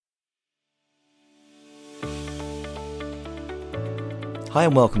Hi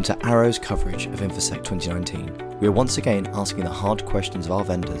and welcome to Arrow's coverage of InfoSec 2019. We are once again asking the hard questions of our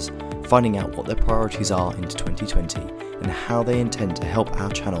vendors, finding out what their priorities are into 2020 and how they intend to help our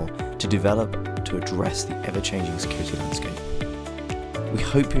channel to develop to address the ever-changing security landscape. We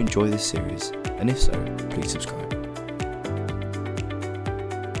hope you enjoy this series, and if so, please subscribe.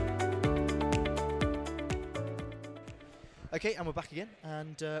 Okay, and we're back again,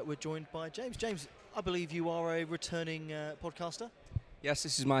 and we're joined by James. James, I believe you are a returning podcaster? Yes,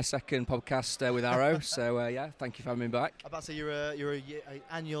 this is my second podcast with Arrow, so thank you for having me back. I'm about to say you're a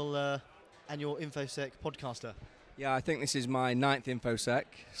annual InfoSec podcaster. Yeah, I think this is my 9th InfoSec,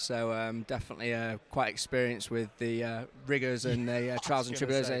 so definitely quite experienced with the rigours and the trials and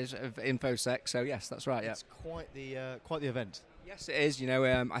tribulations of InfoSec. So yes, that's right. Yeah, it's quite the event. Yes, it is.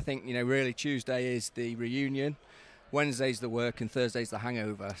 I think really Tuesday is the reunion, Wednesday's the work, and Thursday's the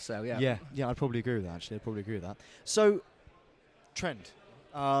hangover. So yeah, I'd probably agree with that. Actually, I'd probably agree with that. So. Trend.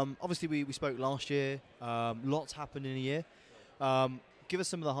 Obviously, we spoke last year. Lots happened in a year. Give us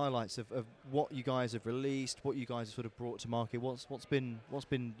some of the highlights of what you guys have released, what you guys have sort of brought to market. What's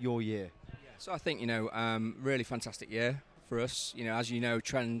been your year? Yeah. So I think really fantastic year for us. As you know,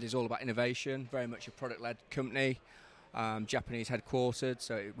 Trend is all about innovation. Very much a product-led company, Japanese headquartered.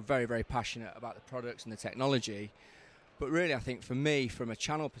 So we're very, very passionate about the products and the technology. But really, I think for me, from a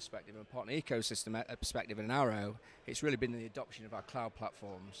channel perspective and a partner ecosystem perspective in Arrow, it's really been the adoption of our cloud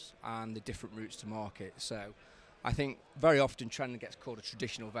platforms and the different routes to market. So I think very often Trend gets called a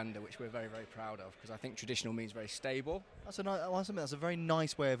traditional vendor, which we're very, very proud of, because I think traditional means very stable. That's a very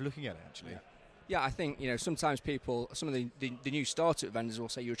nice way of looking at it, actually. Yeah, I think sometimes people, some of the new startup vendors will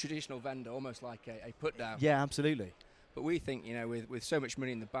say you're a traditional vendor, almost like a put down. Yeah, absolutely. But we think, with so much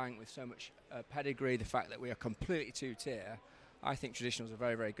money in the bank, with so much pedigree, the fact that we are completely two-tier, I think traditional is a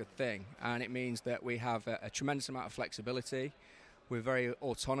very, very good thing. And it means that we have a tremendous amount of flexibility. We're very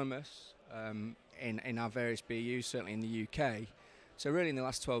autonomous in our various BUs, certainly in the UK. So really in the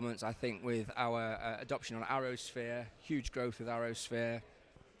last 12 months, I think with our adoption on ArrowSphere, huge growth with ArrowSphere,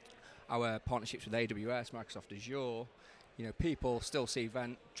 our partnerships with AWS, Microsoft Azure, people still see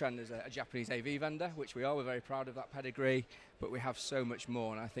Trend as a Japanese AV vendor, which we are. We're very proud of that pedigree, but we have so much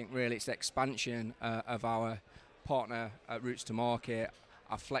more. And I think really it's the expansion of our partner routes to market,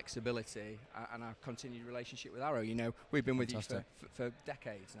 our flexibility, and our continued relationship with Arrow. We've been with you for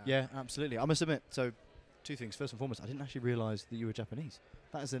decades now. Yeah, absolutely. I must admit, so two things. First and foremost, I didn't actually realise that you were Japanese.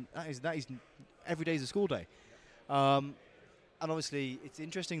 That is every day is a school day. And obviously, it's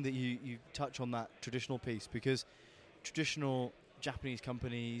interesting that you touch on that traditional piece, because traditional Japanese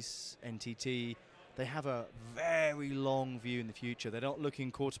companies, NTT, they have a very long view in the future. They're not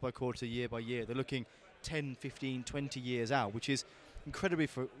looking quarter by quarter, year by year. They're looking 10, 15, 20 years out, which is incredibly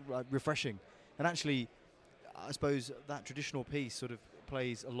refreshing. And actually, I suppose that traditional piece sort of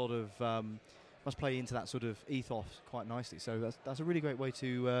plays a lot of, must play into that sort of ethos quite nicely. So that's a really great way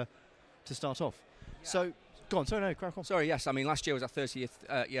to start off. Yeah. So, go on. Sorry, no, crack on. Sorry, yes. I mean, last year was our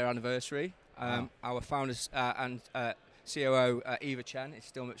 30th year anniversary. Our founders and COO Eva Chen is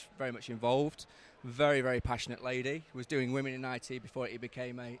still very much involved. Very, very passionate lady. Was doing women in IT before it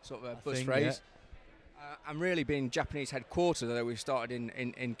became a sort of a buzz phrase. Yeah. And really being Japanese headquartered, although we started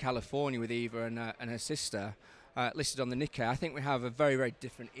in California with Eva and her sister, listed on the Nikkei. I think we have a very, very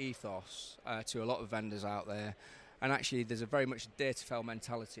different ethos to a lot of vendors out there. And actually, there's a very much dare to fail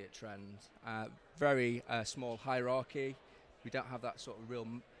mentality at Trend. Very small hierarchy. We don't have that sort of real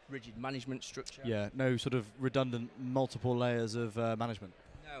rigid management structure. Yeah, no sort of redundant multiple layers of management.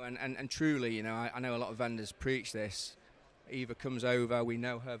 No, and truly, I know a lot of vendors preach this. Eva comes over, we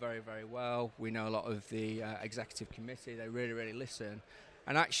know her very, very well. We know a lot of the executive committee. They really, really listen.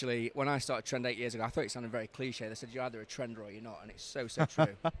 And actually, when I started Trend 8 years ago, I thought it sounded very cliche. They said, you're either a trender or you're not, and it's so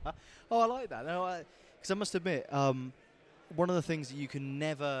true. Oh, I like that. Because I must admit, one of the things that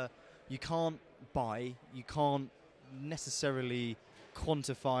you can't buy, you can't necessarily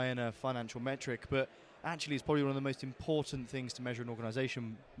quantify in a financial metric, but actually it's probably one of the most important things to measure an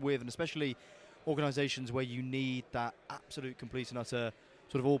organisation with, and especially organisations where you need that absolute complete and utter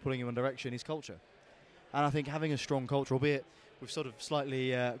sort of all pulling in one direction, is culture. And I think having a strong culture, albeit we've sort of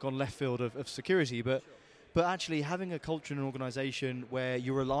slightly gone left field of security, but actually having a culture in an organisation where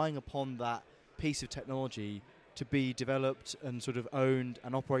you're relying upon that piece of technology to be developed and sort of owned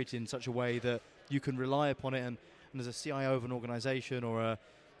and operated in such a way that you can rely upon it, and as a CIO of an organisation or a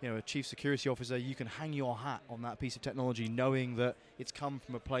chief security officer, you can hang your hat on that piece of technology, knowing that it's come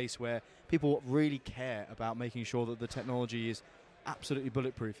from a place where people really care about making sure that the technology is absolutely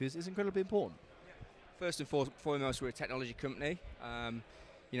bulletproof is incredibly important. First and foremost, we're a technology company.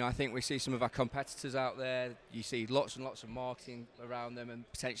 I think we see some of our competitors out there. You see lots and lots of marketing around them, and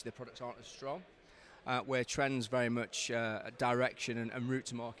potentially the products aren't as strong. Where Trend's very much direction and route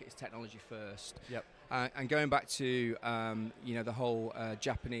to market is technology first. Yep. And going back to the whole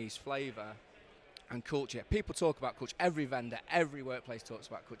Japanese flavour and culture. People talk about culture. Every vendor, every workplace talks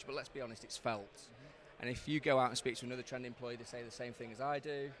about culture. But let's be honest, it's felt. And if you go out and speak to another Trend employee, they say the same thing as I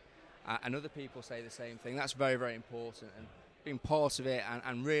do, and other people say the same thing. That's very, very important. And being part of it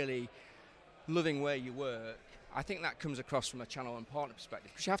and really loving where you work, I think that comes across from a channel and partner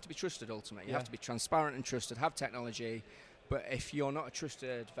perspective, because you have to be trusted ultimately. You have to be transparent and trusted, have technology, but if you're not a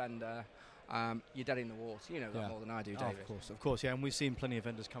trusted vendor, you're dead in the water. You know that more than I do, David. Of course, yeah. And we've seen plenty of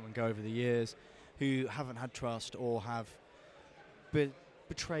vendors come and go over the years who haven't had trust or have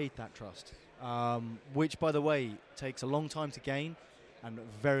betrayed that trust, which, by the way, takes a long time to gain and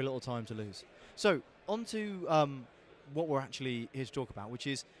very little time to lose. So, on to what we're actually here to talk about, which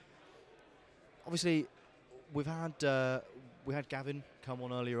is, obviously, we had Gavin come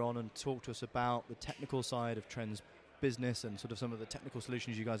on earlier on and talk to us about the technical side of Trend's business and sort of some of the technical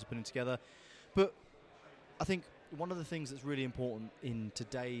solutions you guys are putting together. But I think one of the things that's really important in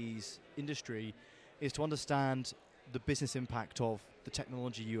today's industry is to understand the business impact of the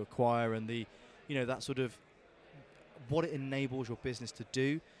technology you acquire and that sort of what it enables your business to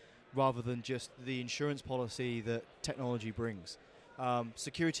do, rather than just the insurance policy that technology brings.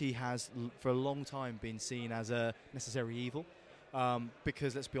 Security has, for a long time, been seen as a necessary evil,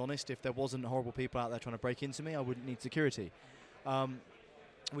 because, let's be honest, if there wasn't horrible people out there trying to break into me, I wouldn't need security,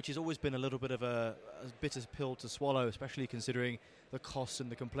 which has always been a little bit of a bitter pill to swallow, especially considering the costs and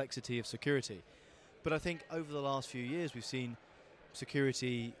the complexity of security. But I think over the last few years, we've seen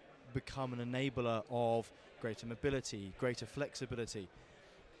security become an enabler of greater mobility, greater flexibility.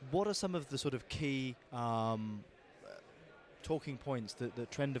 What are some of the sort of key talking points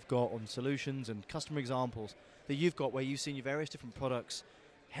that Trend have got on solutions and customer examples that you've got where you've seen your various different products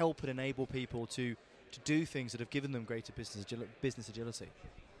help and enable people to do things that have given them greater business agility?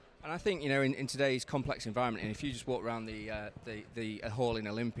 And I think, in today's complex environment, and if you just walk around the hall in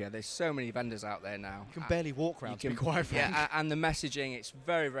Olympia, there's so many vendors out there now. You can barely walk around, to be quite frank. Yeah, and the messaging, it's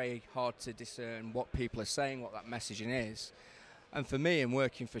very, very hard to discern what people are saying, what that messaging is. And for me, in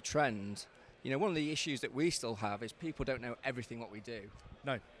working for Trend, one of the issues that we still have is people don't know everything what we do.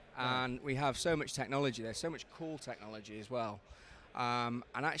 No. And we have so much technology, there's so much cool technology as well. And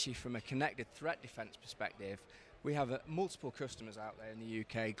actually, from a connected threat defense perspective, we have multiple customers out there in the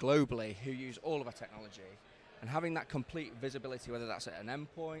UK, globally, who use all of our technology. And having that complete visibility, whether that's at an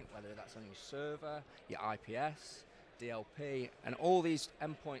endpoint, whether that's on your server, your IPS, DLP, and all these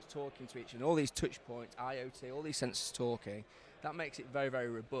endpoints talking to each other, all these touch points, IoT, all these sensors talking, that makes it very, very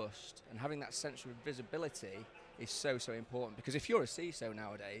robust. And having that sense of visibility is so, so important. Because if you're a CISO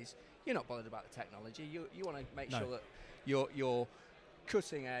nowadays, you're not bothered about the technology. You want to make sure that you're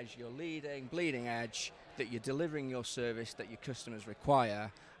cutting edge, you're leading, bleeding edge, that you're delivering your service that your customers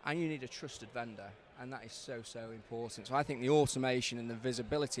require, and you need a trusted vendor. And that is so, so important. So I think the automation and the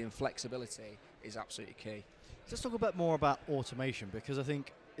visibility and flexibility is absolutely key. Let's talk a bit more about automation, because I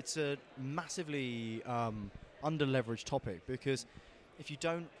think it's a massively under-leveraged topic, because if you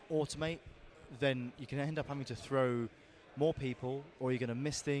don't automate, then you can end up having to throw more people, or you're going to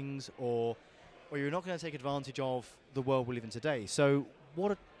miss things, or you're not going to take advantage of the world we live in today. So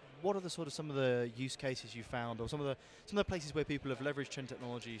what are the sort of some of the use cases you found, or some of the places where people have leveraged Trend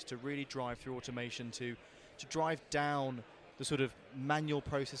Technologies to really drive through automation to drive down the sort of manual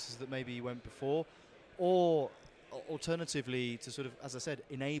processes that maybe went before, or alternatively to sort of, as I said,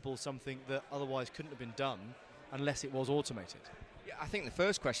 enable something that otherwise couldn't have been done unless it was automated? Yeah, I think the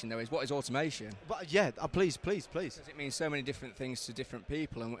first question, though, is what is automation? But please. Because it means so many different things to different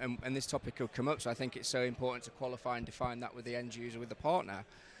people, and this topic will come up, so I think it's so important to qualify and define that with the end user, with the partner.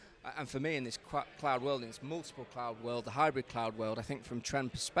 And for me, in this cloud world, in this multiple cloud world, the hybrid cloud world, I think from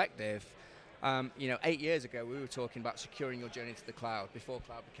Trend perspective, 8 years ago, we were talking about securing your journey to the cloud before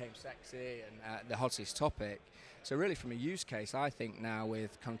cloud became sexy and the hottest topic. So really, from a use case, I think now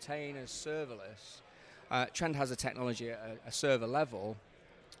with containers, serverless, Trend has a technology at a server level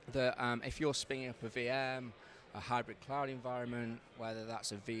that if you're spinning up a VM, a hybrid cloud environment, whether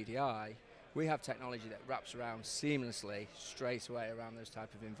that's a VDI, we have technology that wraps around seamlessly straight away around those type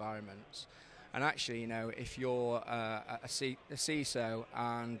of environments. And actually, if you're a CISO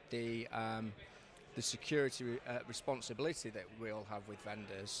and the security responsibility that we all have with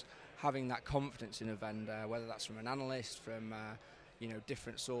vendors, having that confidence in a vendor, whether that's from an analyst, from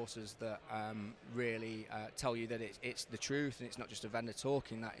different sources that really tell you that it's the truth and it's not just a vendor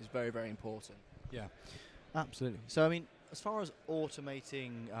talking, that is very, very important. Yeah, absolutely. So, I mean, as far as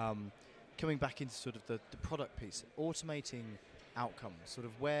automating, coming back into sort of the product piece, automating outcomes, sort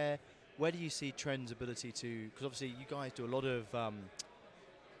of where do you see Trend's ability to, because obviously you guys do a lot of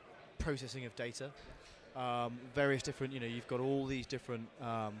processing of data, various different, you've got all these different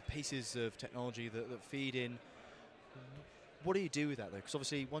pieces of technology that feed in. What do you do with that though? Because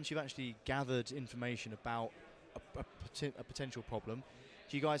obviously once you've actually gathered information about a potential problem,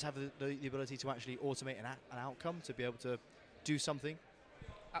 do you guys have the ability to actually automate an outcome to be able to do something?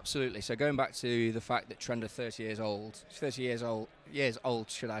 Absolutely. So going back to the fact that Trend are 30 years old,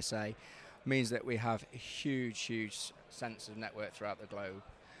 should I say, means that we have a huge sensor network throughout the globe.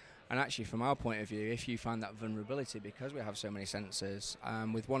 And actually, from our point of view, if you find that vulnerability, because we have so many sensors,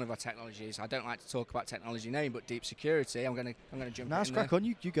 with one of our technologies, I don't like to talk about technology name, but deep security, I'm going to jump in. Now, crack on.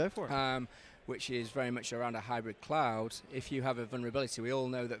 You go for it. Which is very much around a hybrid cloud. If you have a vulnerability, we all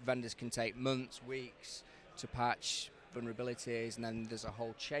know that vendors can take months, weeks to patch vulnerabilities, and then there's a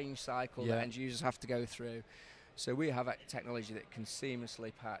whole change cycle that end users have to go through. So we have a technology that can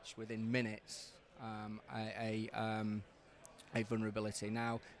seamlessly patch within minutes a vulnerability.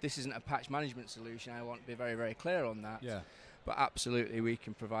 Now, this isn't a patch management solution. I want to be very, very clear on that. Yeah. But absolutely, we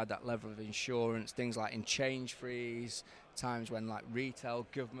can provide that level of insurance, things like in change freeze, times when like retail,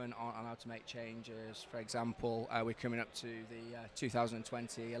 government aren't allowed to make changes. For example, we're coming up to the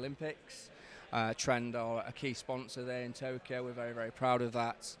 2020 Olympics. Trend are a key sponsor there in Tokyo. We're very, very proud of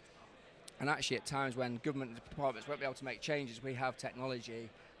that. And actually, at times when government departments won't be able to make changes, we have technology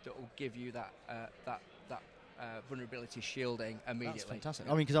that will give you that vulnerability shielding immediately. That's fantastic. I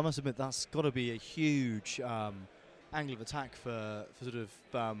mean, because I must admit, that's got to be a huge angle of attack for sort of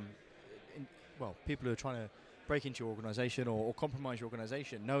people who are trying to break into your organisation or compromise your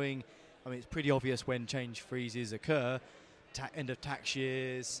organisation. Knowing, I mean, it's pretty obvious when change freezes occur, end of tax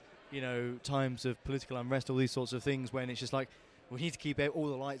years, times of political unrest, all these sorts of things. When it's just like we need to keep all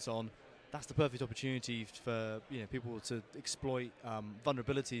the lights on. That's the perfect opportunity for people to exploit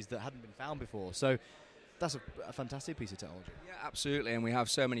vulnerabilities that hadn't been found before. So that's a fantastic piece of technology. Yeah, absolutely, and we have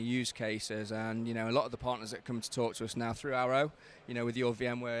so many use cases, and a lot of the partners that come to talk to us now through Arrow, with your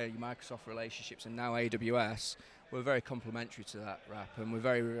VMware, your Microsoft relationships, and now AWS, we're very complimentary to that wrap, and we're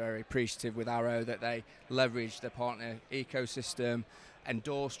very, very appreciative with Arrow that they leverage their partner ecosystem,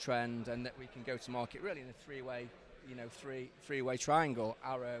 endorse Trend, and that we can go to market really in a three-way triangle: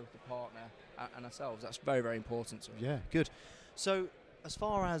 Arrow, the partner, and ourselves. That's very, very important to us. Yeah, good. So as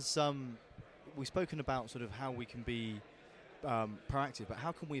far as we've spoken about sort of how we can be proactive, but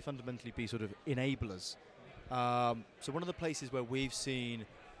how can we fundamentally be sort of enablers? So one of the places where we've seen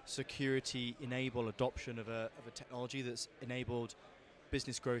security enable adoption of a technology that's enabled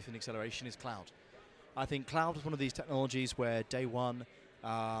business growth and acceleration is cloud. I think cloud was one of these technologies where day one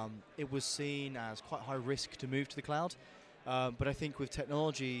it was seen as quite high risk to move to the cloud. But I think with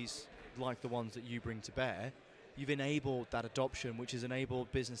technologies like the ones that you bring to bear, you've enabled that adoption, which has enabled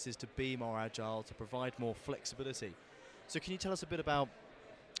businesses to be more agile, to provide more flexibility. So can you tell us a bit about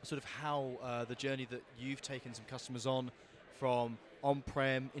sort of how the journey that you've taken some customers on from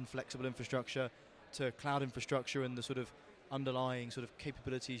on-prem inflexible infrastructure to cloud infrastructure and the sort of underlying sort of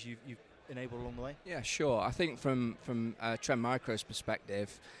capabilities you've enabled along the way? Yeah, sure. I think from Trend Micro's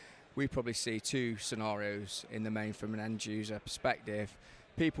perspective, we probably see two scenarios in the main from an end user perspective.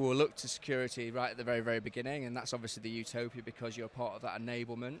 People will look to security right at the very, very beginning, and that's obviously the utopia because you're part of that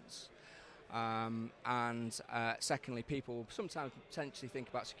enablement. Secondly, people will sometimes potentially think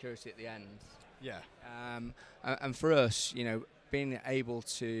about security at the end. Yeah. And for us, being able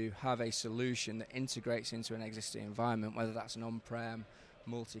to have a solution that integrates into an existing environment, whether that's an on-prem,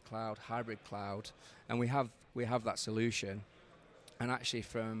 multi-cloud, hybrid cloud, and we have that solution. And actually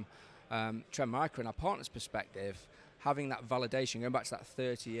from Trend Micro and our partners' perspective, having that validation, going back to that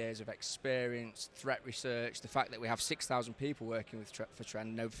 30 years of experience, threat research, the fact that we have 6,000 people working for Trend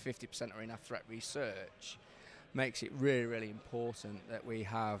and over 50% are in our threat research, makes it really, really important that we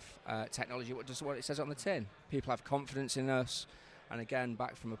have technology, just what it says on the tin. People have confidence in us, and again,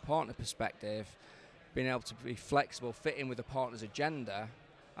 back from a partner perspective, being able to be flexible, fit in with the partner's agenda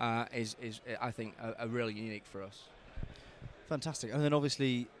is I think, a really unique for us. Fantastic. And then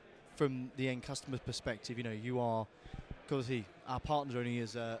obviously, from the end customer's perspective, you are, obviously, our partners are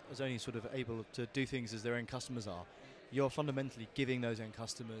only sort of able to do things as their end customers are. You're fundamentally giving those end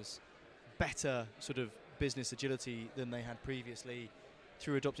customers better sort of business agility than they had previously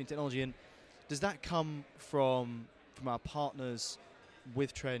through adopting technology. And does that come from our partners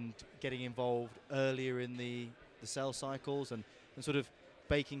with Trend getting involved earlier in the sales cycles and sort of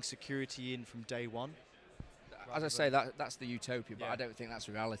baking security in from day one? as I say, that's the utopia, but I don't think that's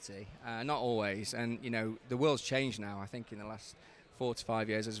reality. Not always. And, the world's changed now, I think, in the last 4 to 5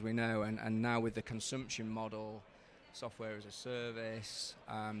 years, as we know. And now with the consumption model, software as a service,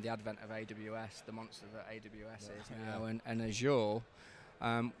 the advent of AWS, the monster that AWS is now, and Azure,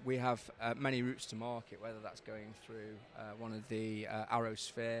 we have many routes to market, whether that's going through one of the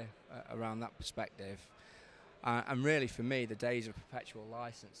ArrowSphere around that perspective. And really, for me, the days of perpetual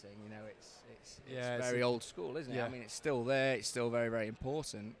licensing, it's very old school, isn't it? Yeah. I mean, it's still there. It's still very, very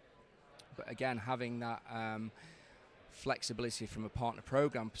important. But again, having that flexibility from a partner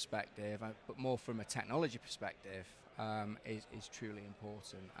program perspective, but more from a technology perspective, is truly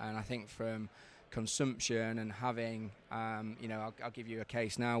important. And I think from consumption and having, I'll give you a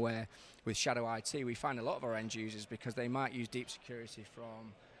case now where with Shadow IT, we find a lot of our end users, because they might use deep security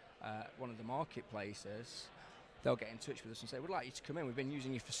from one of the marketplaces, they'll get in touch with us and say, we'd like you to come in. We've been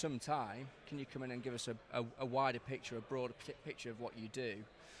using you for some time. Can you come in and give us a wider picture, a broader picture of what you do?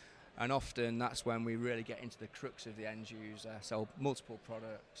 And often that's when we really get into the crux of the end user, sell multiple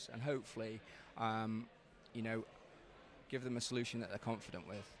products, and hopefully, give them a solution that they're confident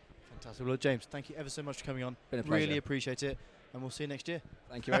with. Fantastic. Well, James, thank you ever so much for coming on. Been a pleasure. Really appreciate it, and we'll see you next year.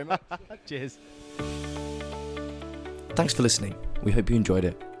 Thank you very much. Cheers. Thanks for listening. We hope you enjoyed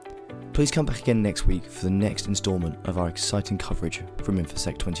it. Please come back again next week for the next instalment of our exciting coverage from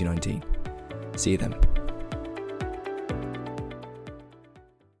InfoSec 2019. See you then.